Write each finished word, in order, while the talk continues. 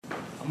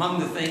Among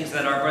the things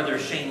that our brother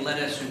Shane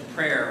led us in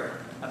prayer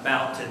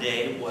about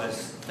today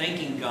was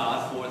thanking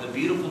God for the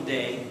beautiful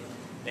day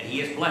that He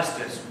has blessed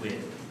us with.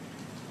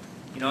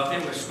 You know,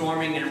 if it was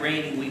storming and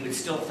raining, we would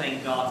still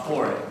thank God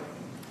for it.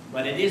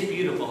 But it is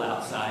beautiful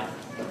outside,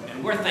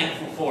 and we're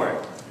thankful for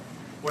it.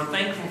 We're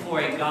thankful for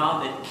a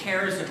God that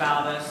cares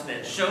about us,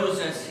 that shows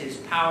us His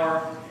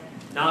power,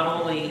 not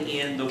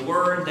only in the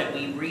Word that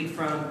we read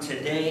from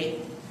today,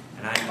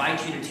 and I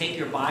invite you to take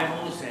your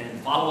Bibles and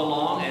follow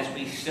along as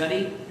we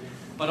study,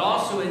 but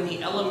also in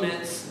the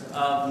elements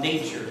of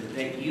nature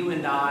that you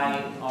and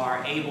I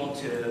are able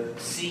to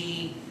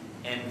see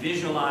and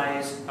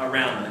visualize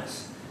around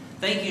us.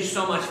 Thank you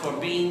so much for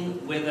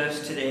being with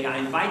us today. I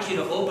invite you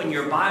to open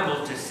your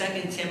Bible to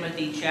 2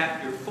 Timothy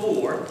chapter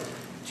 4,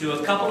 to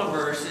a couple of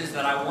verses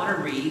that I want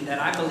to read that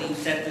I believe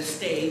set the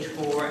stage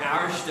for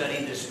our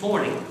study this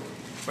morning.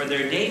 Brother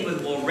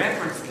David will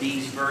reference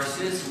these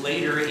verses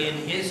later in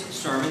his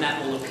sermon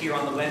that will appear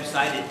on the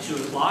website at 2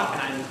 o'clock,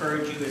 and I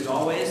encourage you, as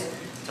always,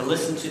 to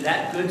listen to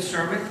that good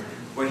sermon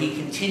where he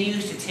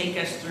continues to take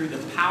us through the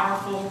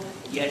powerful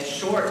yet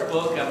short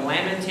book of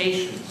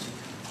Lamentations.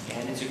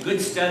 And it's a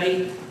good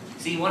study.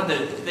 See, one of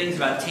the things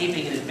about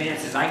taping in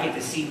advance is I get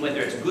to see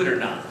whether it's good or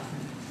not.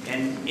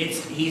 And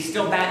he's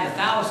still batting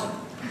 1,000.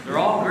 They're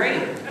all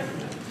great.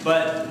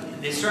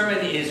 But the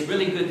sermon is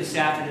really good this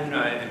afternoon.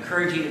 I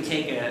encourage you to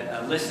take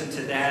a listen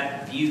to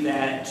that, view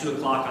that at 2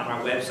 o'clock on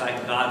our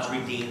website,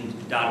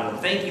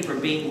 godsredeemed.org. Thank you for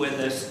being with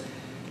us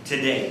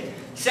today.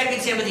 2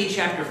 Timothy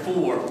chapter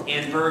 4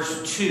 and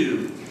verse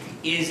 2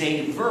 is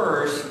a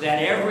verse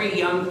that every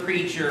young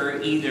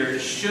preacher either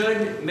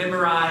should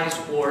memorize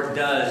or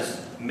does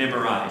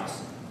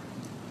memorize.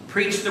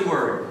 Preach the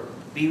word.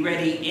 Be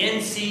ready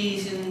in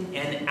season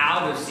and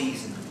out of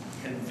season.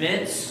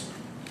 Convince,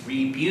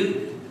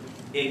 rebuke,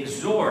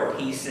 exhort,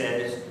 he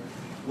says,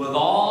 with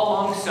all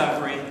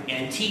long-suffering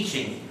and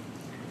teaching.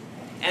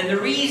 And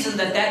the reason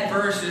that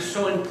verse is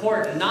so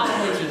important, not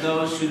only to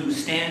those who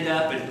stand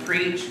up and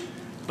preach,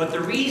 but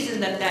the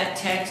reason that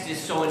text is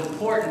so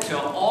important to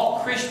all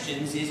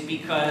Christians is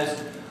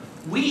because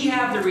we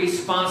have the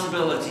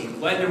responsibility,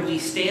 whether we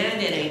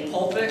stand in a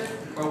pulpit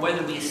or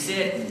whether we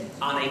sit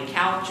on a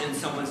couch in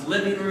someone's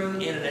living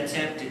room in an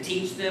attempt to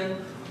teach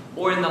them,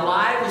 or in the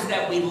lives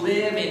that we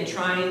live in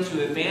trying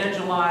to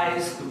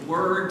evangelize the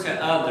Word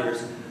to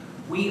others,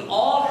 we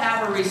all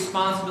have a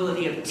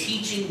responsibility of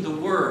teaching the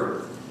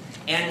Word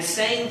and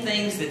saying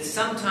things that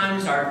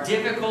sometimes are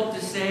difficult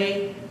to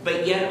say,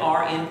 but yet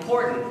are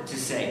important to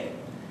say.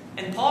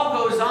 And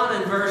Paul goes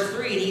on in verse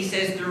 3, and he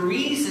says the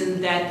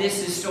reason that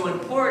this is so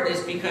important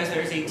is because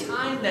there's a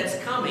time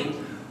that's coming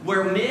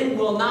where men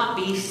will not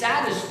be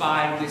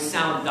satisfied with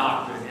sound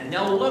doctrine, and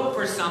they'll look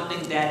for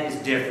something that is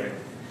different.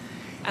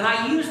 And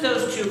I use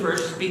those two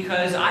verses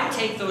because I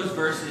take those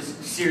verses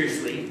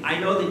seriously. I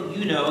know that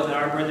you know that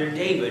our brother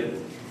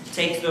David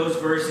takes those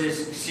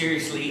verses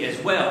seriously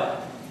as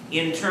well,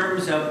 in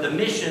terms of the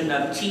mission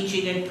of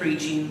teaching and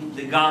preaching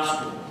the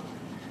gospel.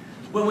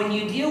 Well, when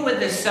you deal with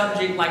this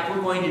subject like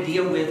we're going to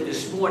deal with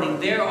this morning,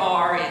 there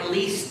are, at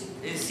least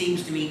it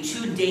seems to me,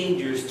 two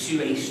dangers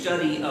to a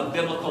study of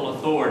biblical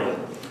authority.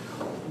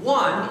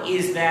 One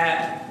is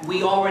that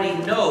we already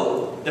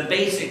know the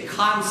basic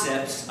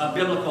concepts of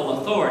biblical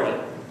authority,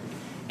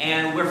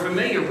 and we're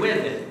familiar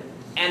with it.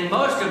 And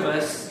most of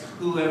us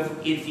who have,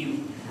 if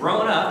you've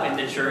grown up in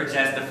the church,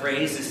 as the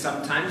phrase is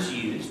sometimes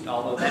used,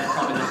 although that's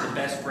probably not the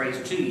best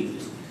phrase to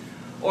use,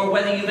 or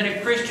whether you've been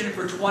a Christian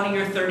for 20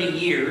 or 30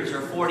 years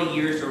or 40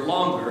 years or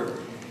longer,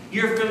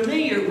 you're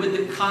familiar with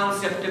the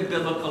concept of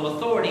biblical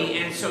authority,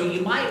 and so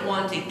you might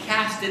want to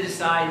cast it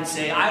aside and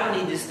say, I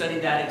don't need to study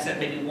that except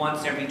maybe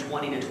once every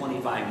 20 to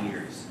 25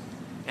 years,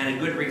 and a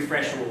good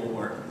refresher will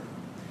work.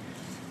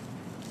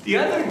 The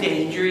other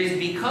danger is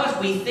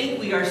because we think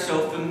we are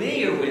so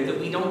familiar with it,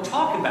 we don't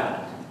talk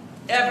about it,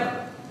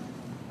 ever.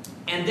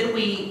 And then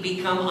we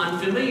become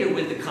unfamiliar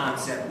with the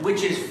concept,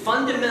 which is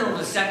fundamental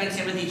to 2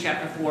 Timothy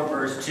chapter 4,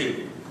 verse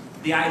 2.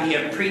 The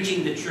idea of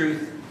preaching the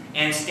truth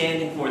and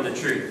standing for the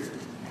truth.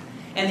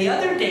 And the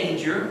other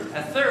danger,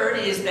 a third,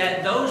 is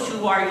that those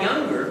who are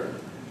younger,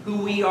 who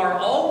we are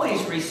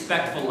always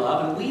respectful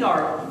of, and we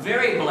are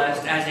very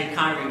blessed as a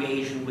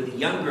congregation with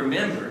younger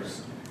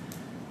members,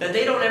 that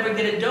they don't ever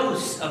get a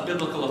dose of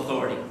biblical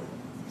authority.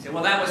 You say,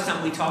 well, that was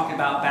something we talked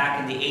about back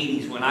in the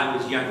 80s when I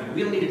was younger.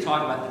 We don't need to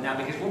talk about that now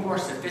because we're more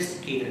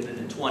sophisticated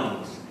in the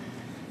 20s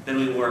than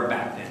we were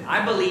back then.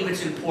 I believe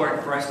it's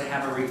important for us to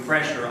have a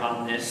refresher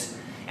on this.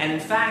 And in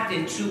fact,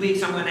 in 2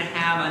 weeks, I'm going to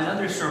have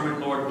another sermon,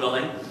 Lord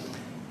willing,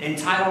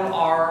 entitled,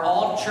 Are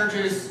All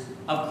Churches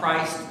of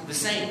Christ the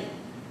Same?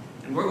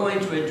 And we're going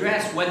to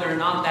address whether or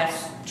not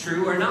that's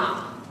true or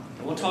not.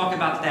 And we'll talk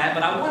about that.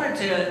 But I wanted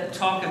to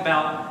talk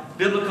about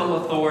biblical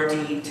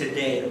authority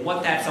today,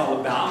 what that's all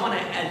about. I want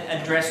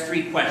to address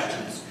three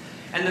questions.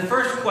 And the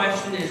first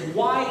question is,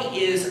 why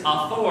is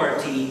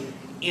authority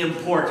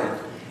important?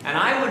 And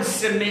I would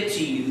submit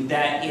to you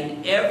that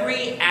in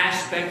every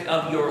aspect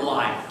of your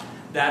life,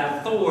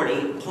 that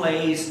authority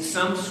plays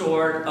some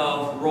sort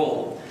of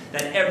role.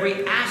 that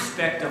every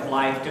aspect of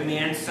life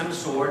demands some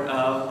sort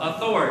of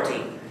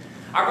authority.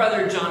 Our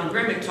brother John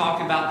Grimmick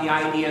talked about the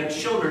idea of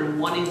children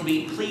wanting to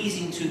be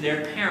pleasing to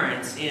their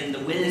parents in the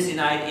Wednesday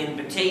night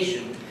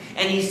invitation.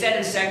 And he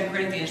said in 2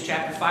 Corinthians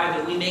chapter 5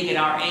 that we make it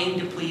our aim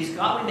to please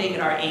God. We make it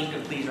our aim to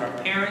please our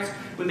parents.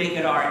 We make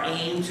it our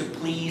aim to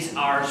please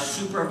our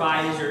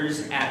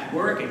supervisors at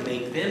work and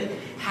make them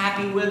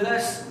happy with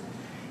us.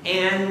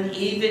 And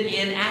even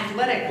in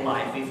athletic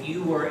life, if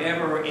you were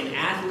ever an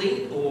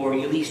athlete, or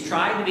you at least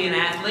tried to be an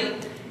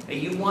athlete,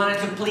 you wanted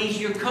to please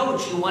your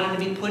coach. You wanted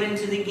to be put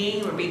into the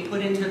game or be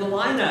put into the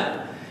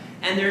lineup.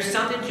 And there's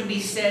something to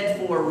be said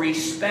for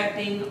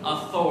respecting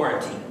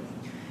authority.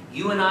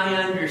 You and I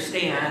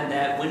understand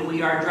that when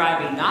we are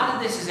driving, not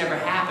that this has ever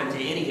happened to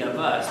any of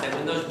us, that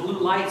when those blue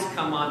lights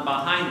come on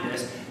behind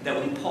us,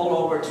 that we pull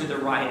over to the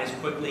right as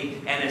quickly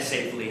and as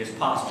safely as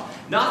possible.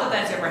 Not that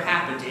that's ever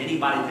happened to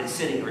anybody that's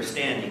sitting or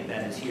standing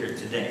that is here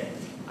today.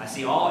 I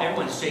see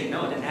everyone's saying,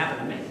 no, it didn't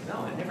happen to me.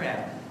 No, it never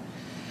happened.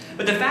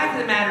 But the fact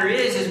of the matter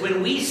is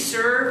when we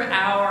serve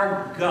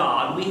our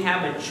God, we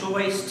have a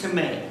choice to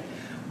make.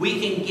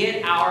 We can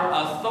get our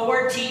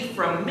authority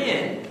from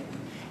men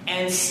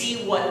and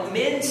see what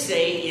men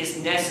say is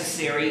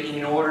necessary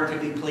in order to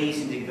be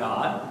pleasing to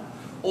God,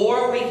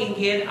 or we can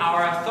get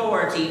our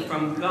authority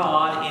from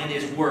God and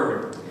His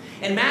Word.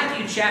 In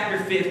Matthew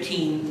chapter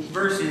 15,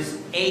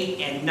 verses 8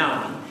 and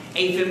 9,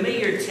 a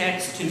familiar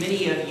text to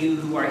many of you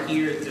who are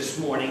here this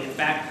morning. In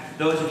fact,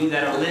 those of you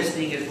that are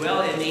listening as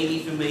well, it may be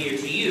familiar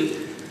to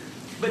you.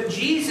 But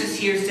Jesus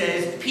here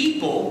says,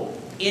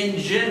 people in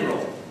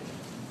general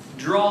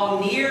draw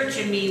near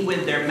to me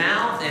with their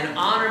mouth and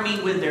honor me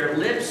with their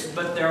lips,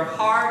 but their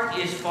heart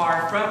is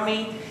far from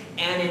me,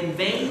 and in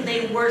vain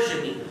they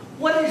worship me.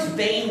 What is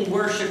vain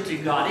worship to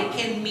God? It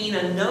can mean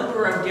a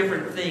number of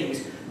different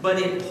things, but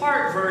in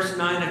part, verse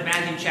 9 of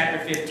Matthew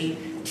chapter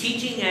 15,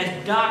 teaching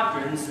as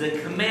doctrines the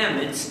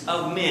commandments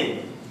of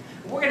men.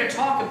 We're going to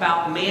talk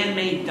about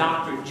man-made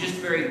doctrine just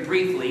very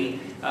briefly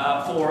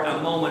for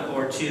a moment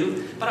or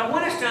two. But I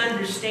want us to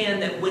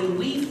understand that when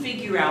we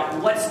figure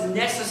out what's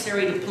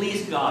necessary to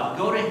please God,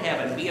 go to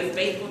heaven, be a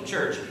faithful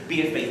church,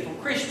 be a faithful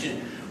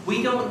Christian,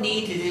 we don't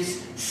need to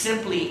just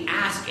simply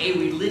ask a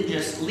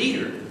religious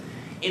leader.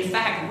 In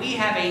fact, we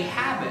have a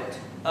habit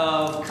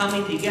of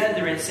coming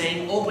together and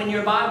saying, open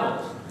your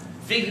Bibles.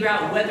 Figure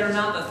out whether or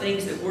not the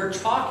things that we're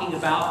talking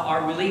about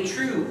are really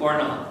true or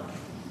not.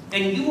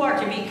 And you are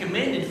to be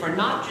commended for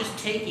not just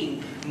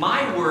taking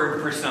my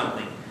word for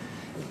something.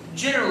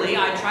 Generally,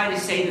 I try to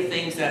say the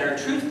things that are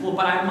truthful,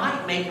 but I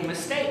might make a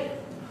mistake.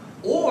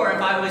 Or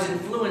if I was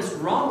influenced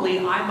wrongly,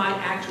 I might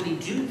actually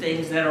do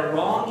things that are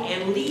wrong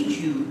and lead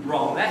you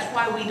wrong. That's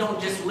why we don't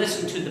just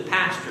listen to the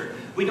pastor.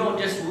 We don't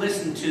just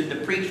listen to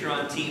the preacher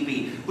on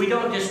TV. We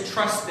don't just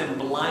trust them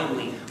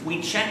blindly.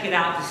 We check it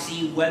out to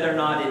see whether or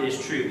not it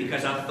is true.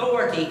 Because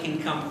authority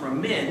can come from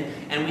men,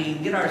 and we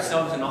can get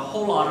ourselves in a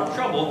whole lot of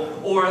trouble.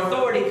 Or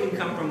authority can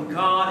come from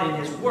God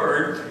and His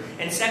Word.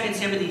 In 2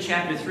 Timothy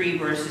chapter 3,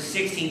 verses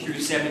 16 through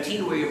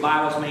 17, where your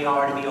Bibles may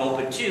already be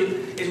open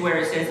to, is where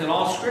it says that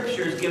all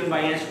Scripture is given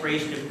by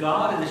inspiration of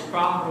God and is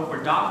profitable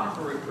for doctrine,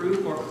 for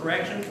reproof, for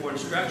correction, for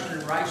instruction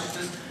in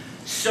righteousness,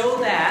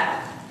 so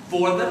that,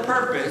 for the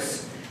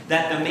purpose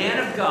that the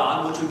man of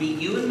God, which would be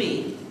you and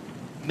me,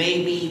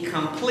 may be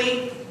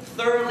complete,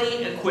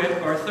 thoroughly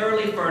equipped, or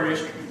thoroughly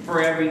furnished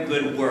for every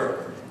good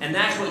work. And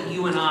that's what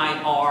you and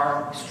I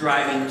are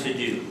striving to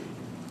do.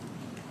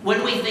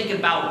 When we think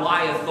about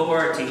why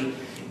authority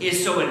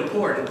is so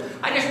important,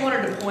 I just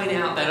wanted to point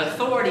out that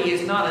authority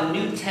is not a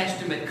New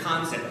Testament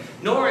concept,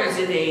 nor is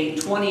it a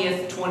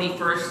 20th,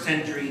 21st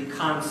century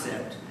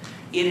concept.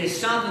 It is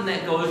something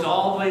that goes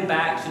all the way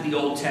back to the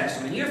Old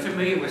Testament. You're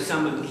familiar with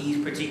some of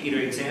these particular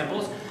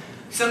examples.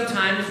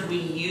 Sometimes we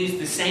use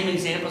the same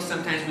examples,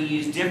 sometimes we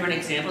use different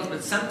examples,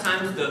 but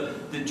sometimes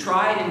the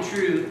tried and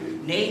true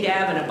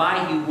Nadab and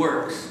Abihu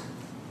works.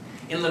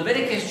 In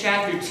Leviticus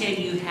chapter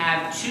 10, you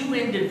have two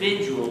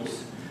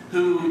individuals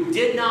who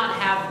did not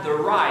have the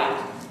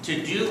right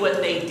to do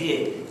what they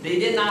did. They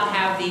did not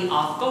have the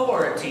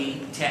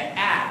authority to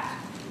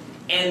act,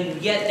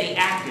 and yet they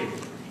acted.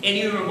 And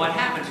you remember what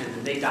happened to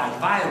them. They died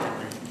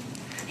violently.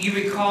 You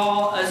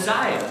recall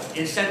Uzziah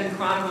in 2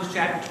 Chronicles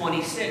chapter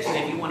 26. And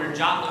if you want to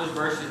jot those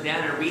verses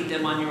down and read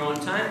them on your own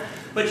time.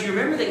 But you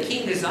remember that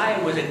King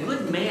Uzziah was a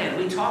good man.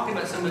 We talked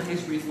about some of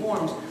his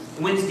reforms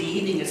Wednesday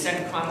evening in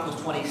 2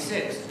 Chronicles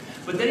 26.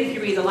 But then if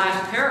you read the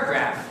last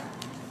paragraph,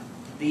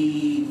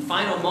 the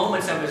final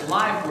moments of his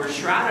life were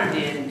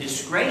shrouded in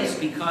disgrace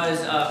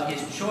because of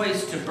his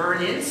choice to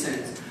burn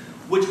incense,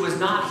 which was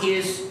not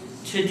his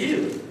to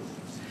do.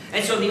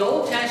 And so the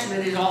Old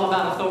Testament is all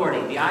about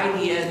authority. The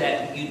idea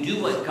that you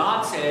do what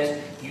God says,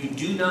 you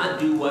do not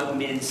do what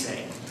men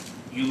say.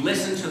 You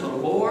listen to the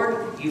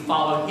Lord, you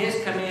follow His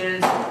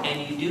commands,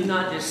 and you do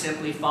not just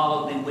simply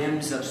follow the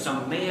whims of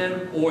some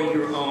man or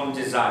your own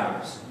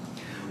desires.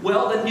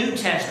 Well, the New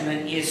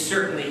Testament is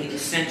certainly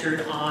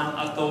centered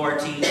on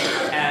authority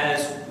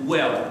as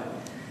well.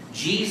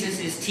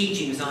 Jesus'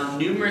 teachings on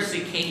numerous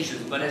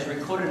occasions, but as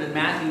recorded in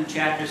Matthew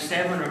chapter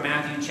 7 or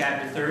Matthew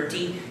chapter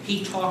 13,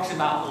 he talks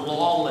about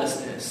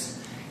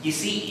lawlessness. You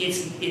see,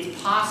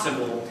 it's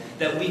possible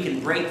that we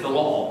can break the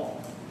law,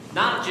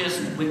 not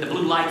just when the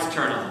blue lights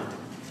turn on,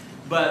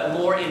 but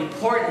more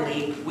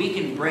importantly, we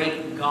can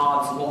break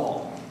God's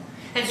law.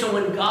 And so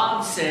when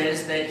God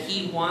says that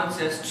he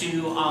wants us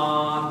to,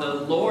 on the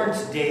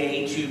Lord's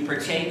Day, to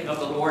partake of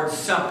the Lord's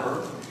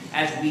Supper,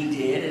 as we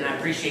did, and I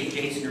appreciate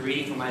Jason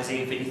reading from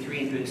Isaiah 53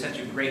 and doing such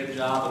a great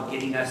job of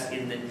getting us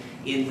in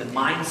the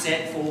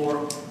mindset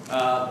for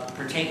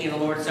partaking of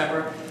the Lord's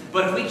Supper.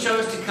 But if we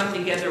chose to come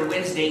together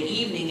Wednesday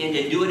evening and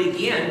to do it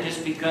again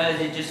just because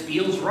it just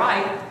feels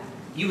right,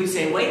 you would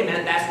say, wait a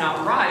minute, that's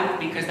not right,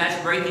 because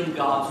that's breaking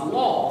God's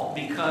law.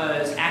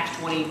 Because Acts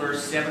 20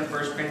 verse 7,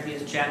 1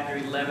 Corinthians chapter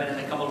 11, and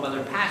a couple of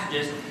other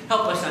passages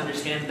help us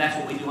understand that's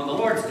what we do on the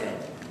Lord's Day,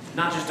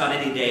 not just on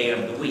any day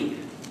of the week.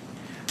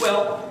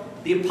 Well,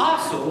 the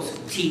apostles'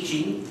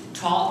 teaching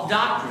taught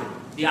doctrine,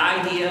 the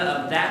idea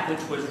of that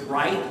which was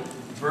right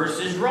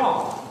versus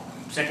wrong.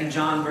 2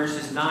 John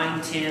verses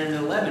 9, 10, and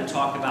 11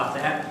 talk about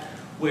that,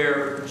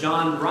 where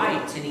John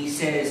writes, and he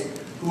says,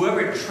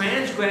 whoever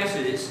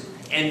transgresses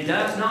and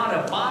does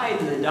not abide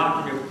in the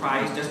doctrine of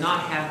Christ does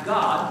not have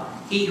God.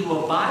 He who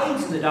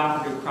abides in the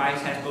doctrine of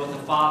Christ has both the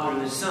Father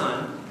and the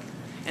Son.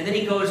 And then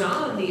he goes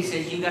on and he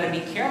says, you've got to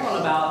be careful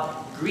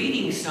about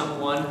greeting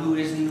someone who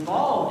is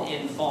involved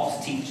in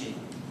false teaching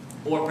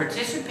or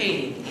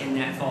participating in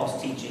that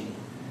false teaching.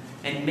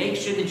 And make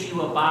sure that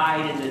you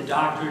abide in the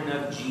doctrine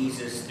of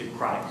Jesus the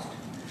Christ.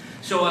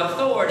 So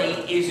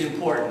authority is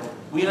important.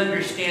 We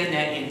understand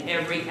that in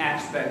every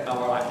aspect of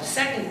our life. The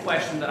second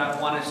question that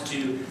I want us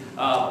to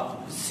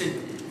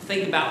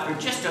think about for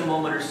just a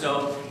moment or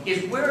so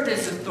is, where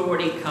does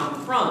authority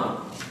come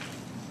from?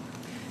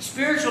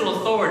 Spiritual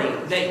authority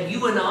that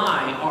you and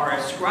I are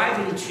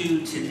ascribing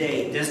to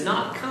today does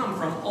not come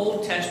from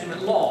Old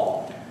Testament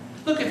law.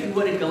 Look, if you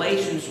would, at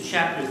Galatians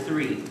chapter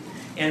 3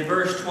 and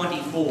verse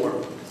 24.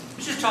 I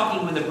was just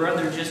talking with a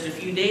brother just a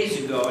few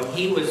days ago, and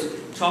he was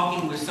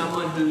talking with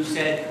someone who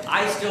said,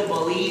 I still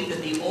believe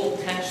that the Old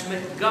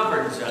Testament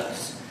governs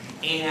us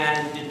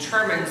and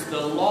determines the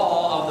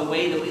law of the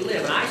way that we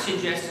live. And I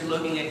suggested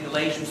looking at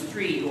Galatians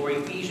 3 or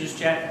Ephesians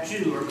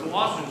chapter 2 or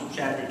Colossians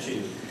chapter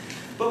 2.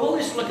 But we'll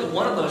just look at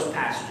one of those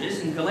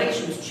passages in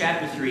Galatians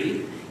chapter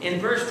 3 in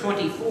verse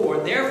 24.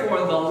 Therefore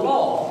the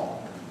law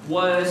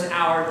was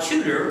our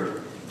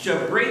tutor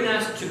to bring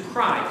us to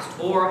Christ,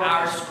 or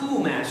our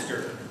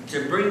schoolmaster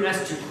to bring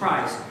us to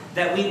Christ,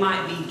 that we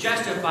might be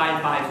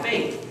justified by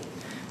faith.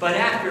 But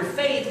after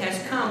faith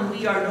has come,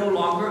 we are no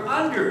longer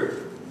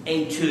under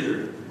a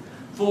tutor.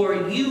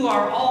 For you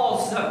are all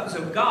sons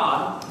of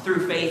God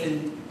through faith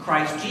in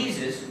Christ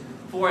Jesus.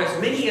 For as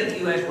many of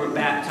you as were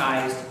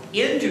baptized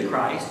into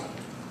Christ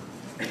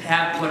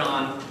have put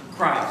on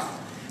Christ.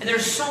 And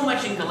there's so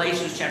much in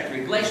Galatians chapter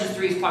 3. Galatians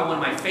 3 is probably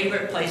one of my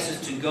favorite places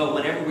to go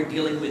whenever we're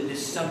dealing with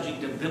this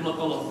subject of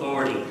biblical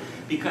authority,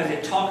 because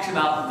it talks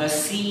about the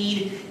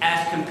seed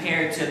as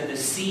compared to the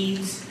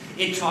seeds.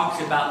 It talks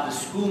about the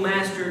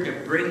schoolmaster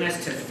to bring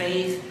us to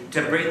faith,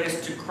 to bring us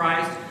to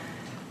Christ.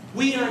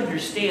 We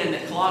understand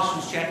that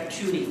Colossians chapter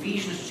 2 and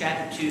Ephesians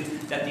chapter 2,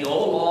 that the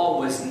old law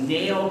was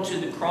nailed to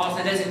the cross.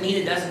 That doesn't mean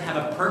it doesn't have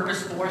a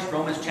purpose for us.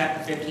 Romans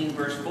chapter 15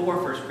 verse 4,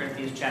 1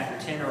 Corinthians chapter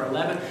 10 or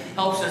 11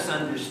 helps us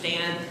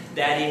understand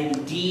that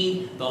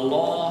indeed the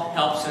law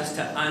helps us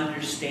to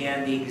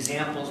understand the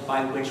examples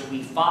by which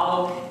we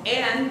follow,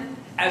 and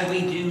as we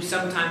do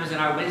sometimes in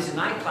our Wednesday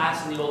night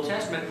class in the Old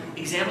Testament,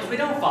 examples we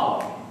don't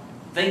follow.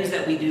 Things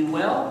that we do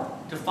well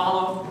to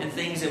follow and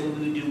things that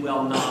we do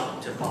well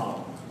not to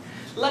follow.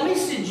 Let me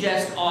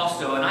suggest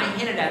also, and I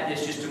hinted at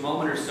this just a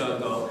moment or so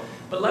ago,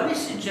 but let me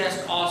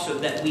suggest also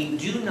that we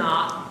do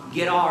not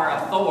get our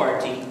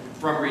authority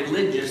from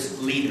religious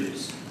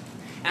leaders.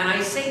 And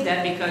I say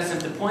that because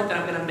of the point that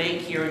I'm going to make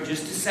here in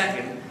just a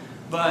second.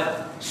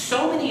 But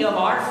so many of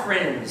our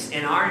friends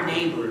and our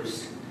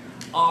neighbors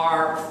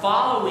are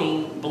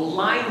following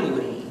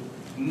blindly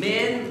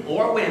men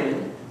or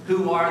women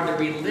who are the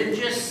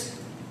religious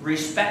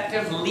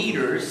respective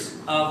leaders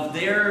of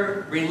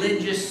their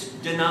religious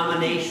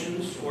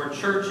denominations or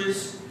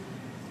churches,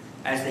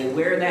 as they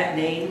wear that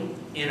name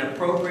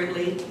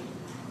inappropriately.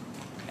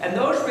 And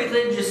those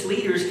religious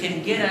leaders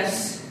can get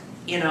us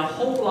in a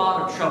whole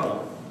lot of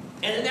trouble.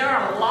 And there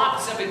are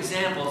lots of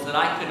examples that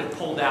I could have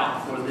pulled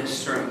out for this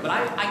sermon, but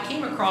I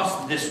came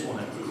across this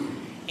one.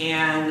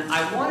 And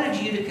I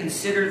wanted you to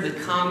consider the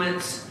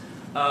comments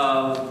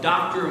of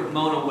Dr.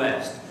 Mona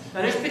West.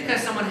 Now, just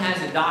because someone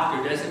has a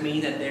doctor doesn't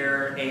mean that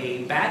they're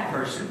a bad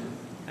person.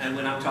 And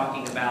when I'm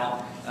talking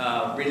about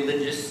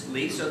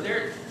religiously, so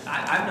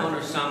I've known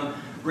of some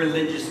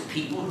religious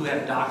people who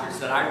have doctors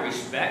that I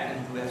respect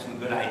and who have some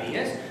good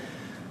ideas.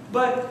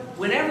 But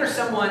whenever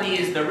someone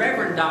is the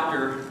Reverend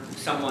Doctor,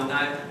 someone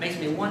makes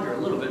me wonder a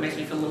little bit, makes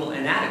me feel a little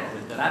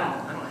inadequate that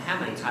I don't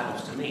have any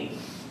titles to me.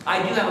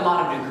 I do have a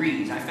lot of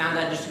degrees. I found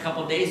out just a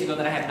couple of days ago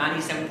that I have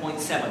 97.7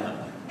 of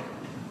them.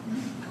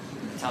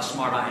 That's how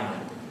smart I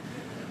am.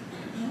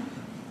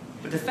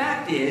 But the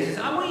fact is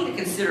I want you to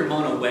consider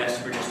Mona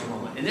West for just a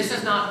moment. And this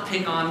does not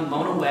pick on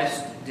Mona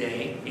West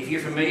Day. If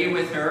you're familiar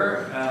with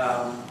her,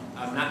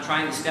 I'm not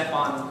trying to step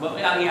on, well,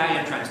 yeah, I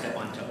am trying to step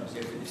on toes.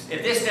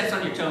 If this steps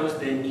on your toes,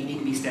 then you need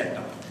to be stepped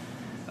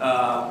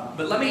on.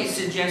 But let me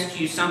suggest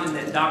to you something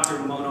that Dr.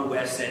 Mona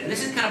West said. And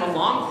this is kind of a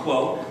long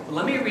quote, but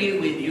let me read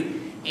it with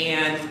you.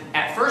 And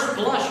at first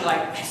blush, you're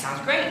like, that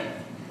sounds great.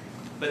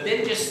 But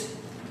then just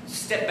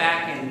step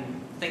back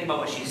and think about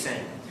what she's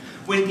saying.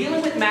 When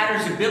dealing with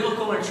matters of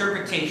biblical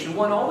interpretation,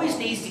 one always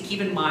needs to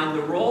keep in mind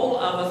the role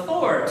of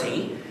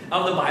authority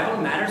of the Bible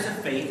in matters of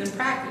faith and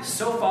practice.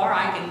 So far,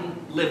 I can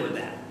live with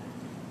that.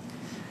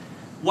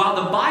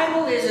 While the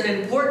Bible is an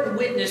important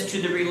witness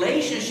to the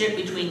relationship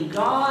between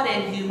God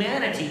and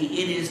humanity,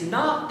 it is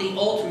not the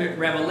ultimate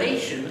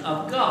revelation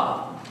of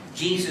God.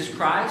 Jesus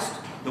Christ,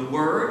 the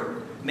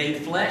Word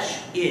made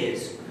flesh,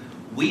 is.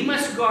 We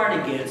must guard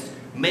against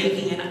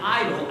making an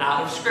idol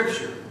out of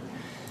Scripture.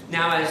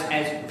 Now,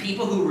 as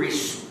people who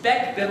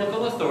respect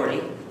biblical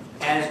authority,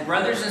 as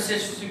brothers and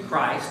sisters in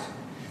Christ,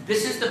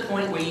 this is the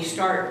point where you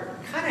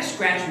start kind of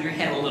scratching your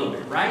head a little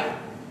bit, right?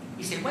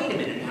 You say, wait a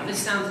minute now, this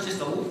sounds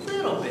just a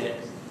little bit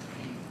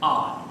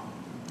odd.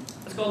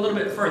 Let's go a little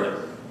bit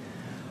further.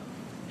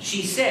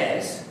 She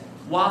says,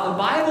 while the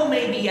Bible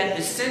may be at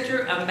the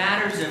center of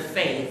matters of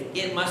faith,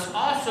 it must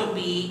also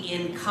be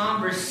in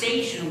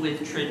conversation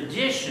with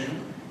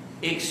tradition,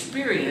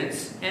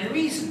 experience, and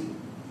reason.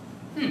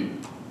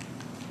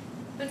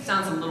 That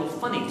sounds a little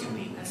funny to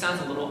me. That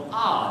sounds a little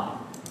odd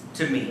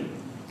to me.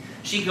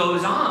 She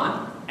goes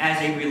on, as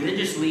a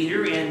religious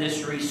leader and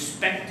this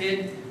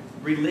respected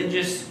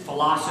religious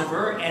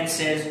philosopher, and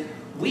says,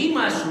 we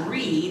must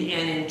read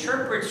and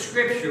interpret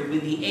Scripture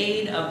with the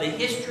aid of the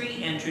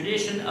history and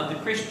tradition of the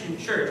Christian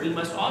church. We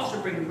must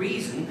also bring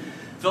reason,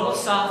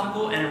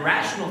 philosophical, and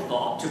rational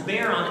thought to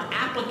bear on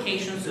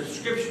applications of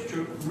Scripture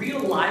to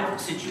real-life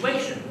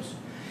situations.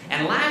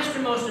 And last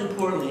and most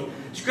importantly,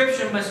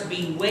 Scripture must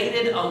be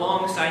weighted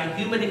alongside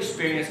human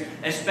experience,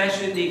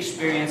 especially the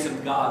experience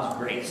of God's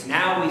grace.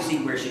 Now we see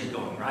where she's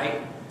going,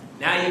 right?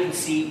 Now you can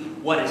see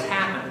what has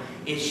happened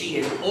is she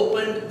has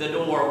opened the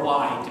door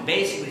wide to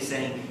basically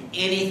saying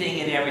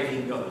anything and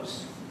everything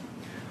goes.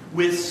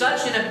 With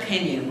such an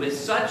opinion, with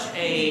such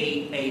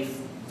a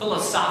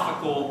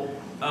philosophical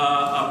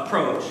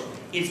approach,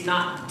 it's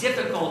not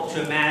difficult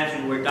to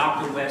imagine where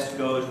Dr. West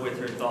goes with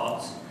her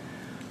thoughts.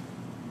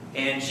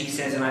 And she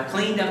says, and I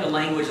cleaned up the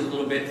language a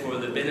little bit for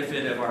the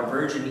benefit of our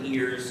virgin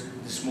ears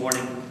this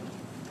morning.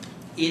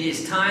 It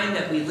is time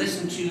that we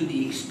listen to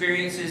the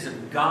experiences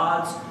of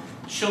God's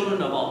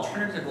children of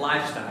alternative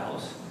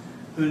lifestyles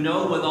who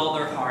know with all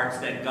their hearts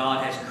that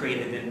God has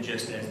created them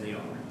just as they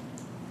are.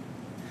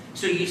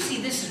 So you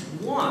see, this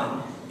is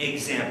one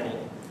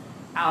example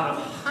out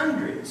of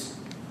hundreds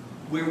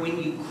where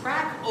when you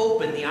crack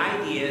open the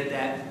idea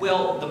that,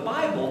 well, the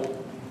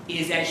Bible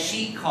is, as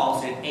she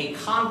calls it, a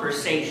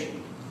conversation.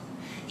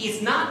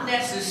 It's not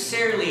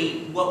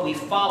necessarily what we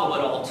follow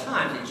at all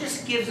times. It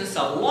just gives us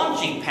a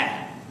launching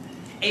pad,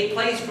 a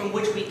place from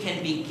which we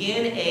can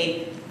begin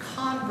a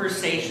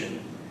conversation.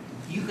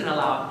 You can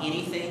allow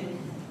anything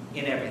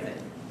and everything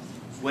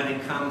when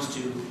it comes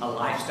to a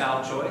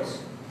lifestyle choice,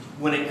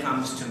 when it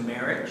comes to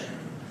marriage,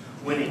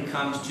 when it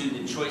comes to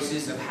the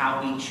choices of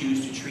how we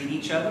choose to treat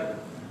each other,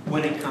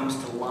 when it comes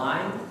to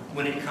lying,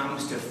 when it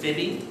comes to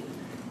fibbing.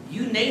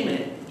 You name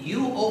it.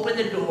 You open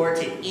the door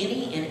to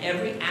any and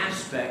every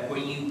aspect where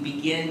you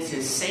begin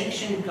to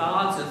sanction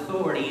God's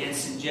authority and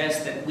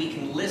suggest that we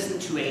can listen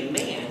to a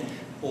man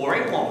or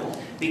a woman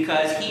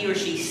because he or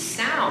she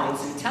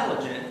sounds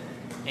intelligent,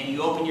 and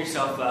you open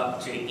yourself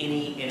up to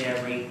any and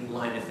every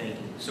line of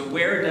thinking. So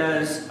where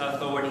does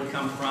authority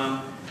come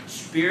from?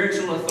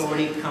 Spiritual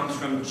authority comes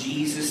from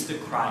Jesus the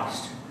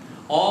Christ.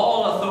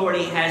 All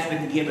authority has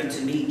been given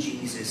to me,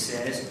 Jesus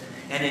says.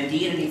 And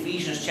indeed, in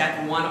Ephesians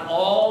chapter 1,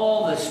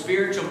 all the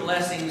spiritual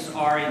blessings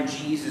are in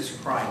Jesus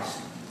Christ.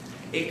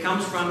 It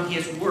comes from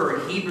His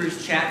Word.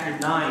 Hebrews chapter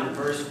 9,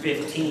 verse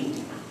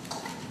 15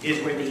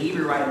 is where the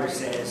Hebrew writer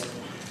says,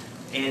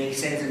 and he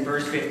says in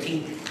verse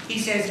 15, he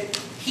says,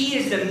 He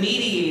is the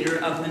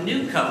mediator of the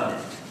new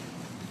covenant,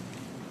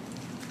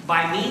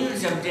 by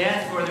means of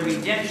death for the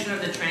redemption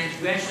of the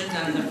transgressions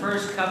under the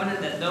first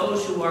covenant, that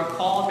those who are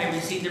called may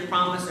receive the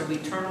promise of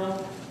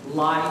eternal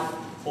life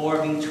or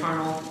of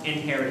eternal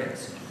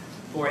inheritance.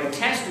 For a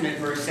testament,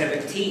 verse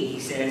 17, he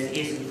says,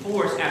 is in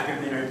force after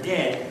men are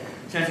dead,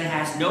 since it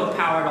has no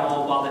power at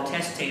all while the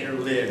testator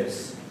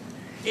lives.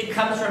 It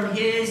comes from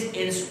His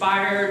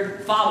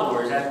inspired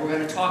followers, as we're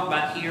going to talk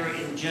about here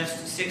in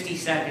just 60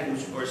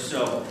 seconds or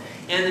so.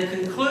 And the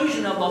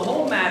conclusion of the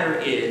whole matter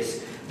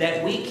is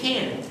that we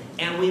can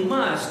and we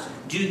must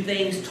do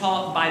things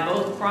taught by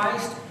both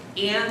Christ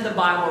and the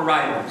Bible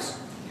writers.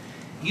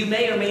 You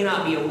may or may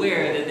not be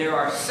aware that there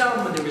are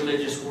some in the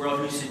religious world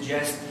who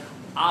suggest,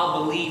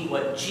 I'll believe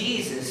what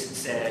Jesus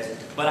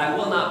says, but I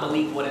will not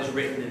believe what is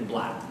written in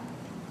black.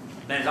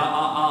 That is,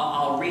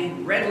 I'll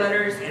read red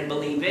letters and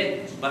believe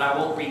it, but I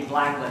won't read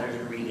black letters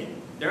and read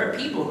it. There are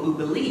people who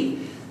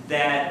believe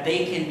that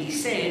they can be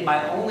saved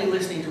by only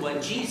listening to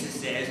what Jesus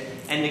says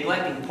and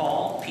neglecting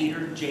Paul,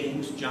 Peter,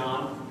 James,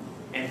 John,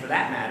 and for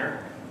that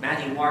matter,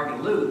 Matthew, Mark,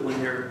 and Luke when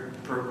they're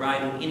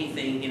providing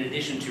anything in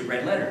addition to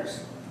red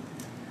letters.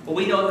 Well,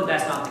 we know that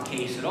that's not the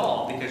case at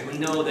all, because we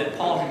know that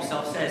Paul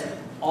himself says,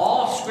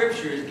 all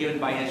Scripture is given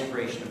by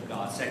inspiration of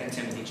God, 2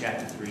 Timothy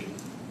chapter 3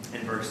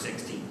 and verse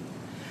 16.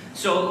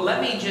 So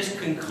let me just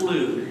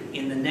conclude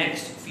in the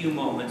next few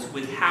moments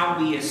with how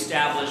we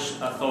establish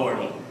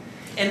authority.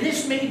 And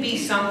this may be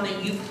something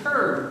that you've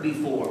heard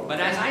before, but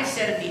as I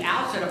said at the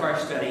outset of our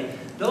study,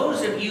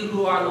 those of you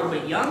who are a little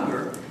bit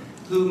younger,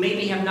 who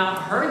maybe have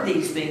not heard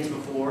these things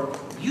before,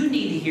 you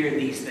need to hear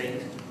these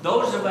things.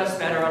 Those of us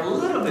that are a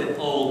little bit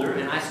older,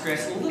 and I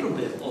stress a little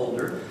bit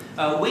older,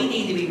 we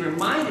need to be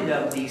reminded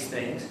of these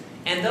things.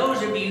 And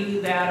those of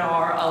you that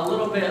are a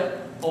little bit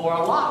or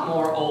a lot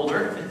more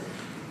older,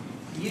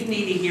 you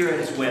need to hear it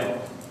as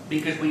well,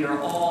 because we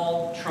are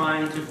all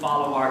trying to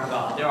follow our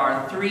God. There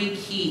are three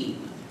key,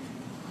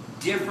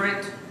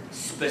 different,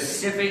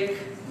 specific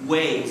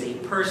ways a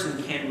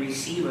person can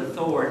receive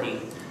authority,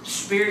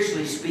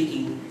 spiritually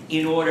speaking,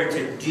 in order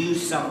to do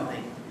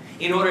something,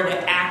 in order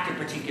to act a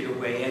particular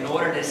way, in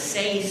order to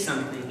say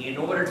something, in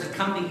order to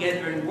come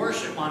together and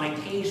worship on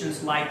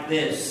occasions like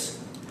this.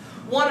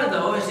 One of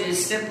those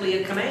is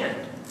simply a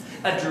command,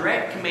 a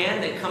direct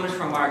command that comes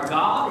from our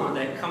God or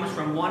that comes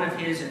from one of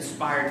His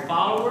inspired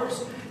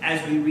followers,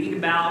 as we read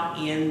about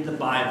in the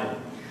Bible.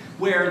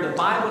 Where the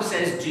Bible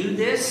says, do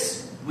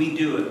this, we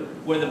do it.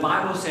 Where the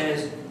Bible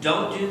says,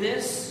 don't do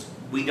this,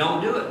 we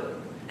don't do it.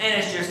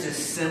 And it's just as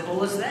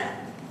simple as that.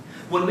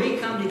 When we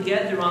come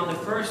together on the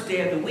first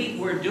day of the week,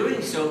 we're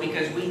doing so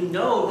because we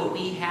know that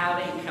we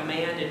have a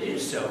command to do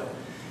so.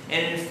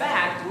 And in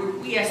fact,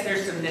 yes,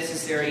 there's some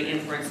necessary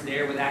inference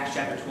there with Acts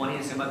chapter 20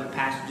 and some other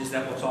passages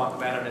that we'll talk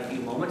about in a few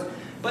moments.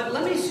 But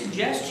let me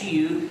suggest to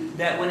you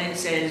that when it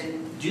says,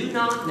 do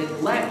not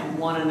neglect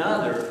one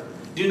another,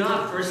 do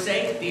not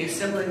forsake the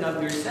assembling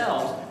of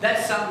yourselves,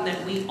 that's something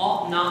that we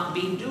ought not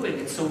be doing.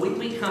 And so when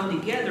we come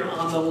together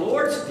on the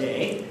Lord's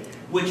Day,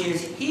 which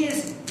is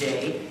His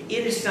day,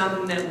 it is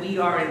something that we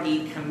are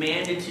indeed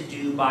commanded to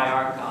do by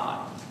our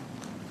God.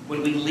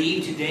 When we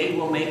leave today,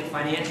 we'll make a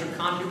financial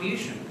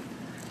contribution,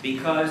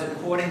 because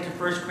according to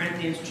 1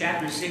 Corinthians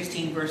chapter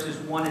 16, verses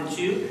 1 and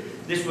 2,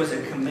 this was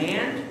a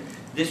command.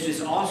 This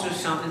is also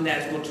something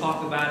that, as we'll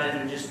talk about it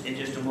in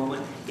just a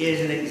moment,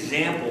 is an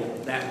example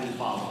that we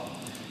follow.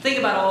 Think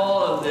about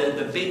all of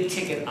the big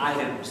ticket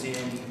items in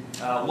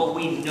what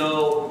we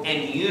know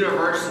and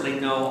universally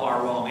know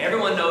are wrong.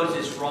 Everyone knows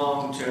it's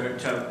wrong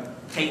to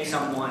take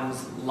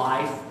someone's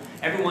life.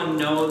 Everyone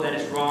knows that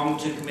it's wrong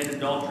to commit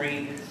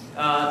adultery,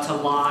 to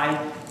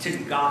lie, to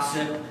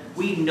gossip.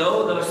 We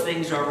know those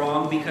things are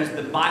wrong because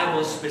the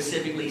Bible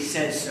specifically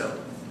says so.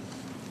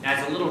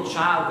 As a little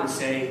child would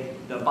say,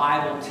 the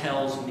Bible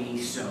tells me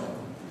so.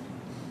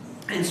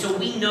 And so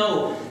we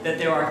know that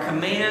there are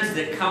commands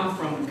that come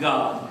from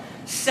God.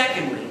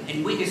 Secondly,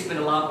 and we can spend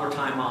a lot more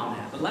time on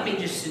that, but let me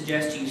just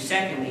suggest to you,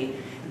 secondly,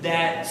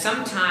 that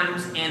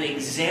sometimes an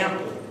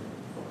example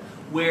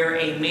where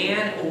a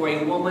man or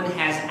a woman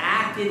has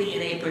acted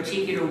in a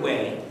particular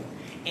way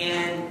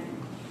and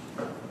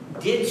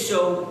did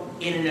so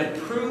in an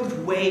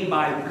approved way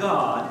by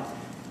God,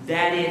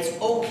 that it's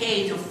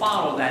okay to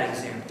follow that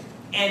example.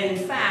 And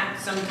in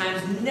fact,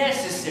 sometimes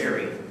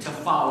necessary to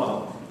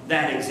follow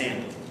that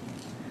example.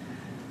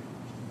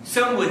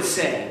 Some would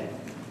say,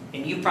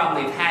 and you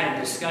probably have had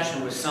a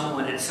discussion with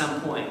someone at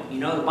some point, you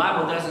know, the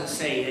Bible doesn't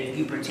say that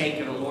you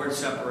partake of the Lord's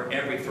Supper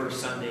every first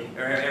Sunday,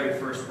 or every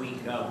first week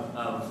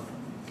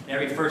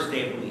every first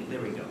day of the week.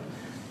 There we go.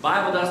 The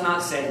Bible does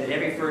not say that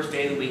every first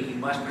day of the week you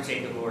must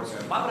partake of the Lord's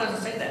Supper. The Bible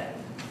doesn't say that.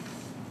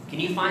 Can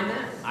you find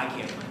that? I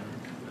can't find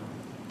that. No.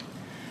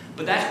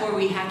 But that's where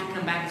we have to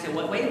come back and say,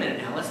 well, wait a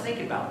minute now, let's think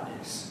about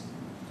this.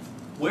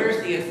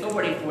 Where's the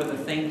authority for the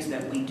things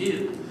that we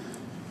do?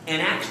 In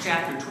Acts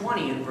chapter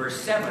 20 and verse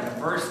 7, a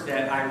verse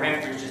that I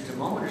referenced just a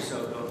moment or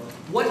so ago,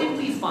 what did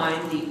we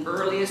find the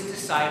earliest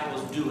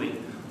disciples doing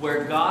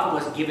where God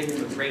was giving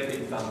them a great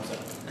big thumbs up?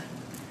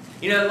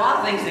 You know, a lot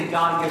of things that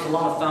God gives a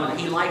lot of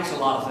thumbs. He likes a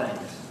lot of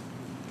things.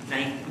 Now,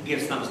 He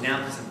gives thumbs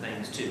down to some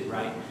things too,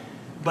 right?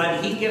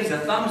 But He gives a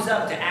thumbs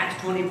up to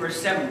Acts 20 verse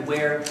 7,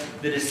 where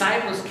the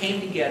disciples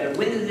came together.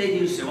 When did they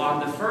do so? On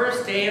the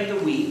first day of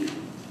the week.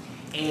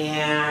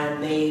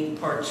 And they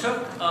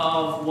partook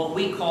of what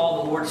we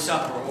call the Lord's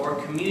Supper,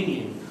 or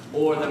communion,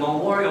 or the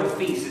memorial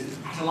feast. It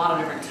has a lot of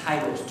different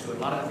titles to it, a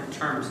lot of different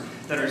terms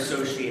that are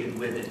associated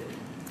with it.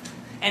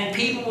 And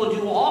people will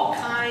do all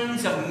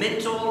kinds of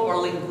mental or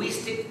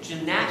linguistic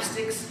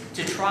gymnastics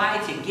to try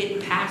to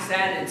get past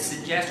that and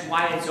suggest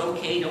why it's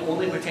okay to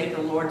only partake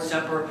the Lord's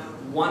Supper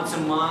once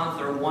a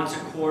month, or once a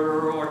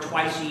quarter, or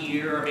twice a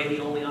year, or maybe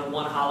only on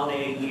one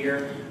holiday a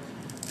year.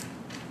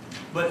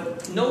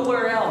 But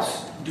nowhere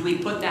else do we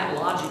put that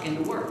logic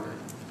into work.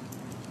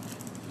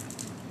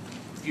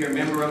 If you're a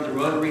member of the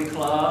Rotary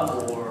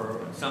Club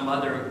or some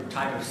other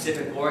type of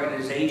civic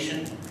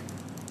organization,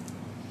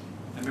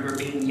 I remember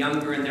being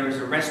younger and there was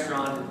a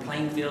restaurant in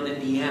Plainfield,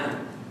 Indiana.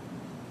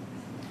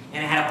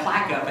 And it had a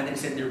plaque up, and it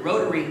said, the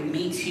Rotary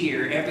meets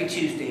here every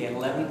Tuesday at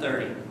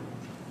 11:30.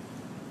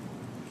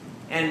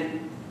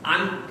 And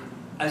I'm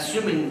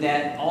assuming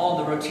that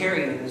all the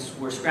Rotarians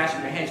were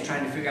scratching their heads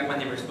trying to figure out when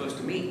they were supposed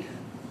to meet.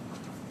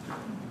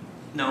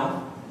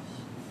 No.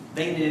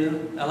 They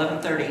knew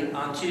 11:30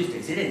 on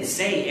Tuesdays. It didn't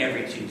say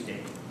every Tuesday.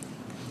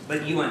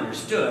 But you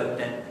understood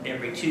that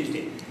every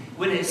Tuesday.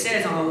 When it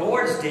says on the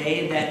Lord's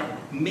Day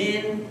that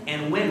men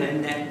and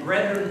women, that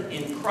brethren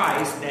in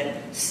Christ,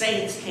 that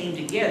saints came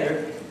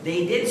together,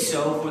 they did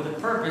so for the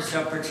purpose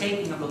of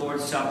partaking of the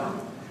Lord's Supper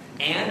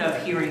and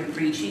of hearing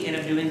preaching and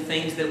of doing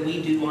things that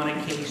we do on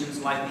occasions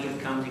like we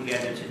have come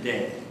together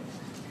today.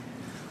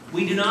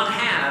 We do not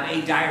have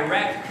a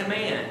direct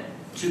command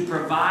to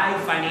provide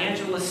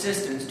financial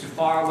assistance to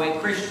faraway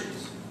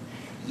Christians.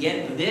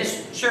 Yet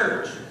this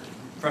church,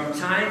 from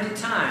time to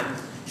time,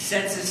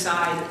 sets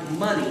aside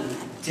money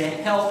to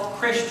help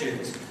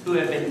Christians who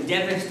have been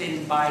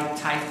devastated by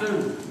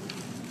typhoon,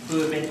 who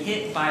have been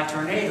hit by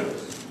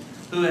tornadoes,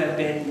 who have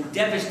been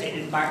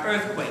devastated by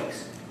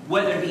earthquakes,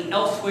 whether it be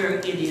elsewhere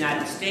in the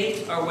United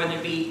States or whether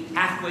it be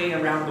halfway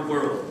around the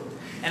world.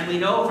 And we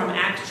know from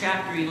Acts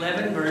chapter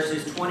 11,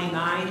 verses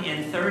 29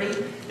 and 30,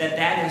 that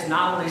that is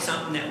not only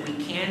something that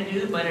we can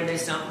do, but it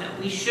is something that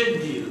we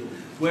should do.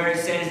 Where it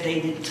says they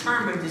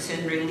determined to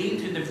send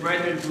relief to the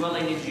brethren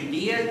dwelling in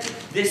Judea.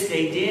 This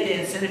they did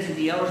and sent it to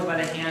the elders by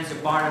the hands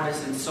of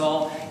Barnabas and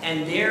Saul.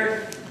 And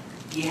there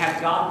you have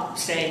God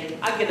saying,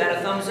 I give that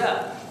a thumbs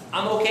up.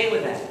 I'm okay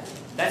with that.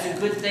 That's a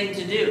good thing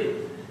to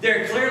do.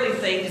 There are clearly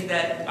things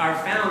that are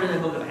found in the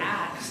book of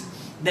Acts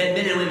that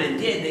men and women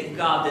did that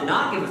God did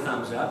not give a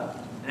thumbs up.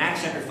 In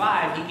Acts chapter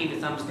 5, he gave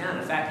a thumbs down.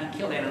 In fact, he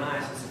killed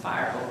Ananias and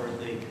Sapphira over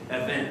the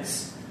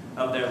events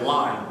of their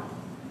lying,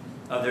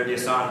 of their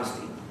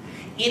dishonesty.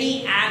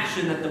 Any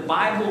action that the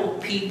Bible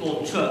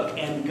people took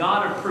and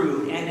God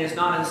approved and is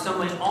not in some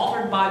way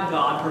altered by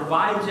God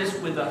provides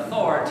us with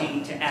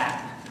authority to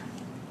act.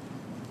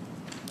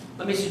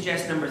 Let me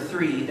suggest number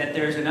 3, that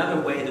there's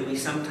another way that we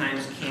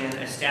sometimes can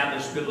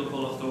establish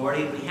biblical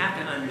authority. We have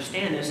to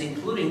understand this,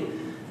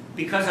 including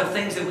because of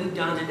things that we've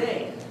done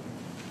today.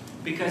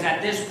 Because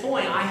at this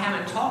point, I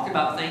haven't talked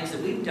about things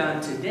that we've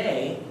done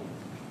today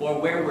or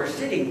where we're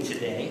sitting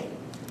today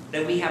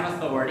that we have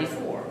authority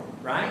for,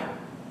 right?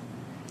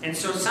 And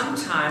so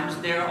sometimes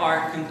there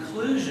are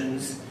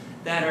conclusions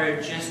that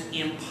are just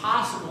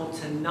impossible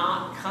to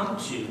not come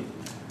to,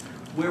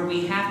 where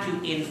we have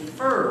to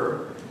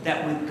infer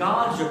that with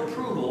God's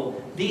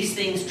approval, these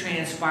things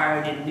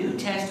transpired in New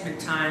Testament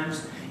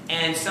times,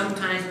 and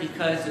sometimes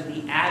because of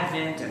the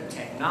advent of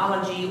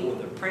technology or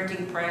the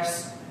printing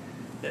press,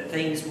 that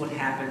things would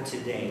happen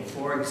today.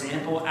 For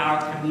example,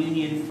 our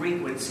communion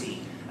frequency.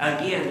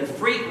 Again, the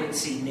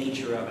frequency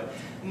nature of it.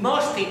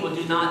 Most people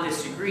do not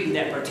disagree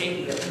that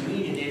partaking of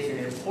communion is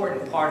an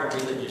important part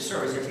of religious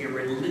service if you're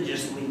a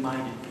religiously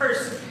minded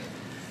person.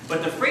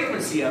 But the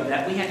frequency of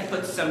that, we have to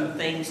put some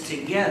things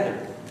together.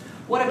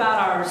 What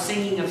about our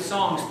singing of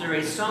songs through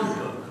a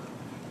songbook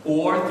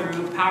or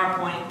through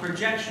PowerPoint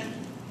projection?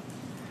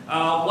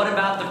 What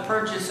about the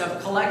purchase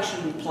of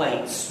collection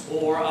plates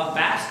or of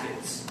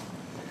baskets?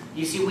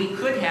 You see, we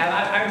could have,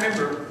 I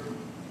remember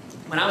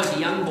when I was a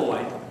young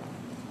boy,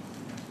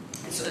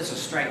 this will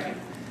strike you.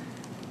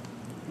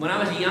 When I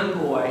was a young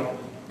boy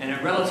and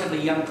a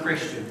relatively young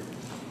Christian,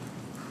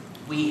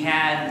 we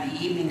had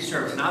the evening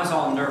service, and I was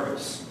all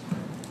nervous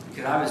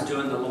because I was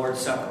doing the Lord's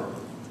Supper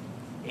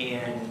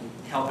and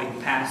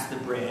helping pass the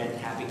bread,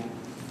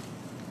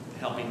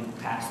 helping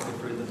pass the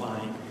fruit of the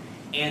vine.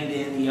 And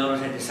then the elders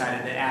had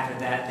decided that after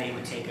that they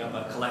would take up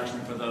a collection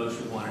for those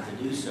who wanted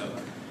to do so.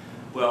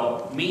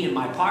 Well, me and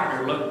my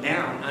partner looked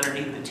down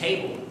underneath the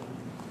table,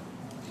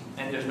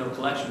 and there's no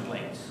collection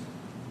plates.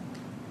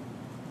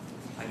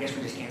 I guess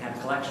we just can't have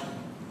a collection.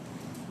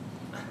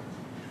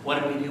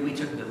 What did we do? We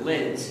took the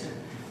lids,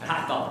 and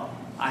I thought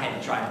I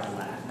had to try not to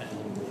laugh as a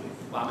little boy.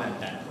 Well, I'm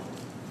not that old.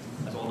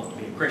 I was old enough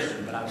to be a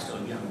Christian, but I was still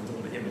young, a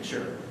little bit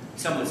immature.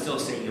 Some would still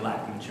say you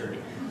lack maturity.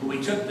 But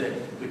we took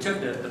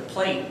the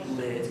plate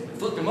lids, we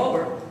flipped them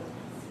over,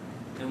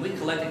 and we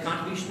collected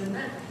contribution in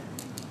that.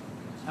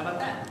 How about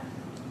that?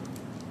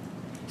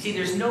 See,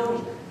 there's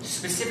no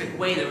specific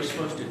way that we're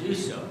supposed to do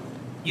so.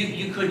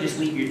 You could just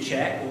leave your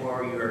check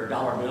or your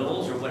dollar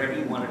bills or whatever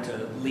you wanted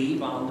to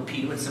leave on the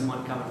pew and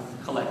someone come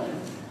and collect it.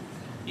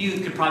 You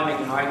could probably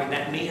make an argument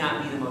that may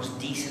not be the most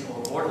decent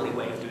or orderly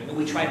way of doing it.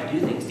 We try to do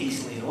things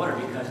decently in order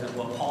because of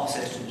what Paul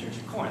says to the church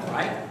of Corinth,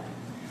 right?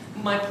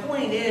 My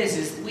point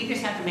is we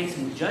just have to make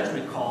some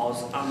judgment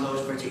calls on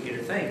those particular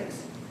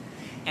things.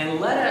 And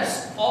let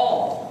us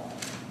all,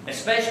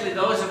 especially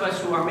those of us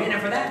who are men,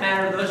 and for that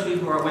matter, those of you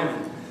who are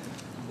women,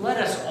 let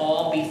us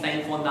all be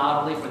thankful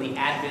not only for the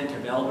advent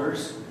of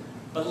elders,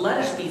 but let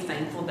us be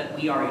thankful that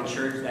we are a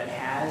church that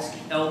has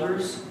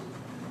elders,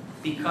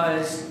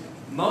 because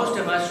most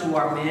of us who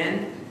are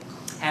men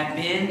have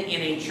been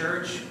in a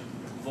church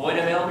void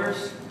of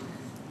elders,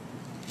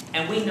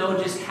 and we know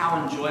just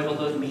how enjoyable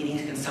those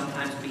meetings can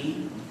sometimes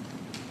be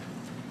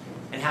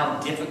and how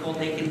difficult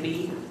they can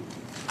be.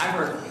 I've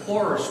heard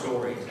horror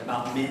stories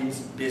about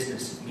men's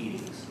business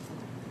meetings.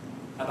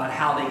 about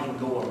how they can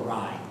go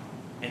awry.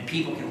 And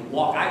people can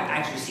walk. I've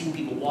actually seen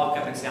people walk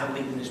up and say, I'm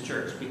leaving this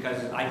church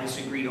because I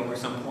disagreed over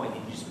some point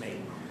you just made.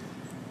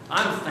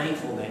 I'm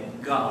thankful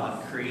that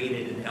God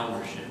created an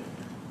eldership,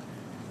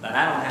 that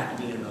I don't have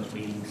to be in those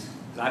meetings.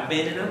 I've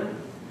been in them,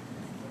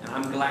 and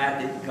I'm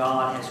glad that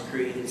God has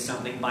created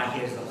something by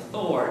His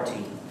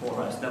authority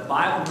for us. The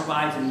Bible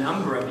provides a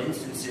number of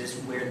instances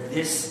where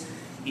this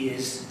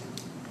is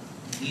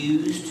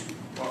used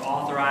or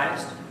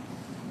authorized.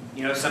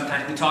 You know,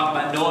 sometimes we talk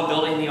about Noah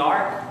building the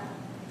ark.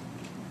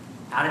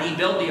 How did he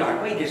build the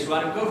ark? Wait, this is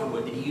what I'm going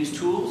for. Did he use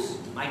tools?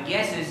 My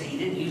guess is he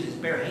didn't use his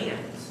bare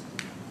hands.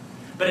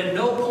 But at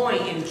no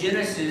point in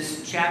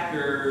Genesis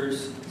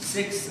chapters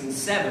 6 and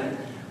 7,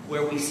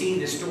 where we see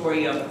the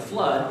story of the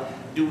flood,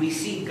 do we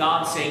see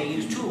God saying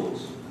use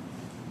tools.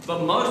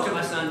 But most of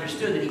us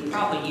understood that he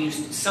probably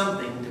used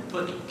something to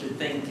put the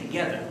thing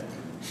together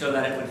so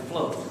that it would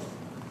float.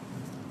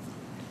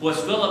 Was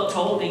Philip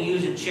told to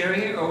use a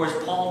chariot, or was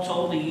Paul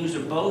told to use a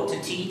boat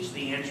to teach?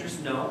 The answer is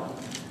no.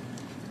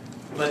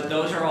 But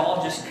those are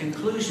all just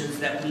conclusions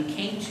that we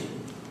came to,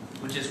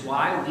 which is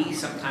why we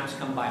sometimes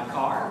come by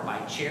car, by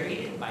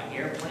chariot, by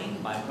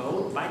airplane, by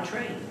boat, by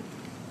train.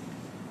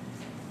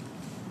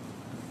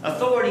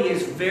 Authority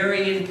is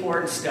very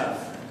important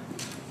stuff.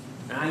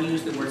 And I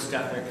use the word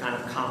stuff there kind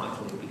of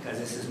comically because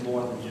this is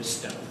more than just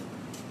stuff.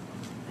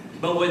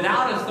 But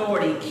without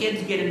authority,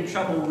 kids get in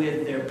trouble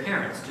with their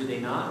parents, do they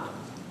not?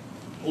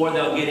 Or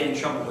they'll get in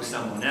trouble with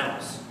someone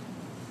else.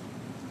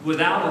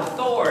 Without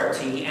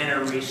authority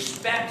and a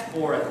respect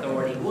for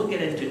authority, we'll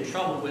get into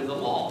trouble with the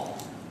law.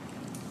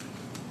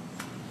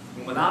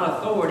 And without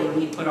authority,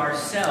 we put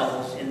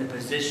ourselves in the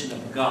position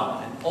of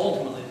God. And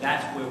ultimately,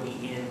 that's where we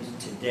end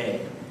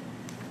today.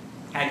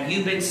 Have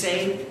you been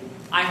saved?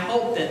 I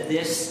hope that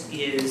this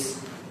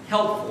is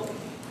helpful.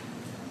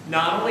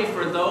 Not only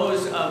for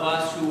those of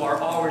us who are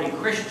already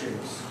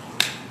Christians,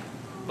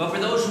 but for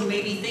those who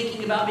may be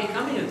thinking about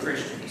becoming a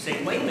Christian. You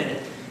say, wait a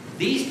minute.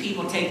 These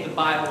people take the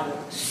Bible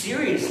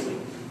seriously.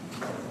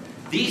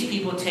 These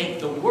people take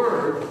the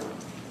Word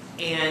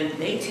and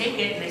they take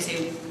it and they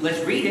say,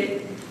 let's read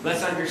it,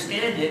 let's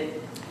understand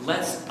it,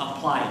 let's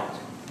apply it.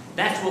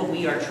 That's what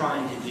we are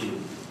trying to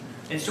do.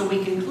 And so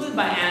we conclude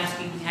by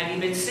asking, have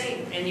you been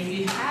saved? And if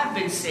you have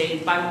been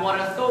saved, by what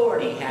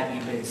authority have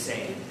you been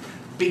saved?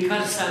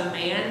 Because some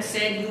man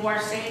said you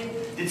are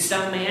saved? Did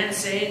some man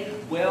say,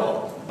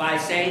 well, by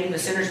saying the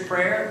sinner's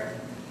prayer,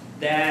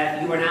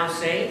 that you are now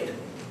saved?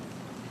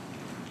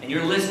 And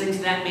you're listening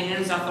to that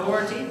man's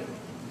authority?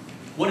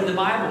 What did the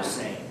Bible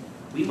say?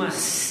 We must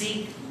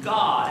seek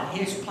God and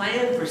His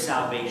plan for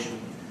salvation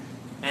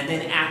and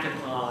then act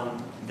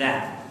upon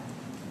that.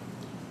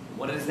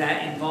 What does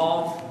that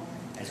involve?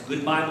 As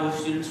good Bible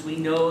students, we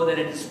know that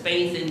it is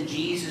faith in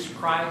Jesus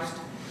Christ.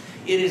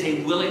 It is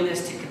a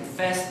willingness to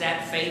confess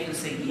that faith and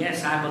say,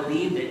 yes, I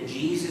believe that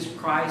Jesus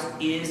Christ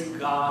is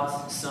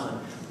God's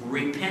Son.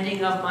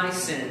 Repenting of my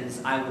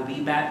sins, I will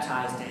be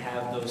baptized to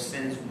have those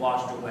sins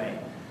washed away.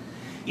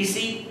 You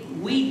see,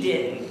 we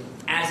didn't,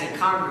 as a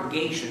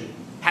congregation,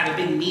 have a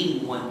big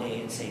meeting one day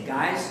and say,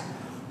 guys,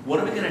 what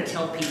are we going to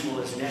tell people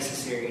is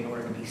necessary in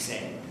order to be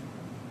saved?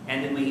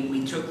 And then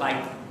we took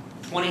like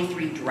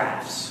 23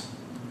 drafts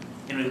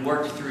and we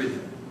worked through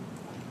them.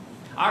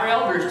 Our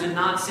elders did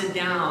not sit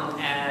down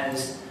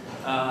as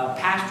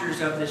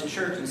pastors of this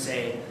church and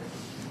say,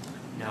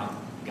 now,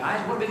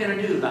 guys, what are we going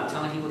to do about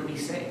telling people to be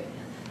saved?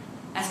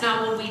 That's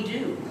not what we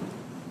do.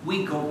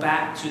 We go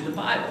back to the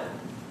Bible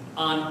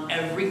on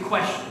every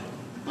question,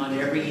 on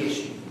every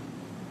issue.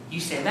 You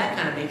say, that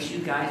kind of makes you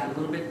guys a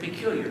little bit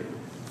peculiar.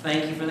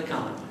 Thank you for the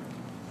compliment.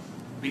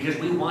 Because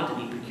we want to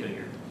be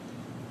peculiar.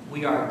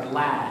 We are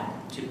glad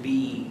to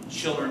be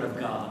children of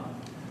God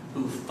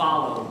who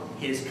follow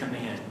His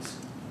commands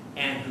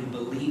and who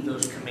believe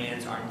those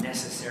commands are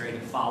necessary to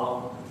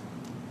follow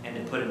and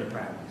to put into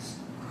practice.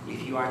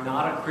 If you are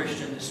not a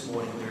Christian this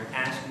morning, we are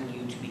asking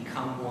you to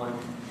become one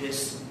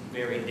this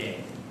very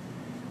day.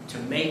 To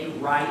make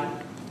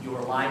right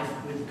your life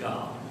with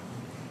God.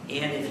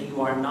 And if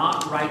you are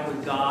not right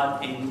with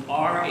God and you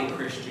are a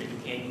Christian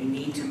and you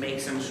need to make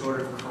some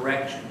sort of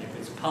correction, if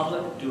it's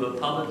public, do it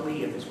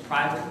publicly. If it's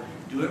private,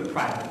 do it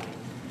privately.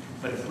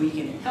 But if we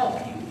can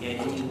help you in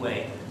any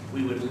way,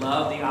 we would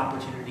love the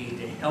opportunity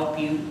to help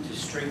you, to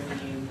strengthen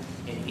you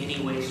in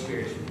any way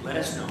spiritually. Let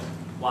us know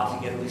while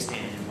together we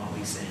stand and while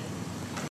we sing.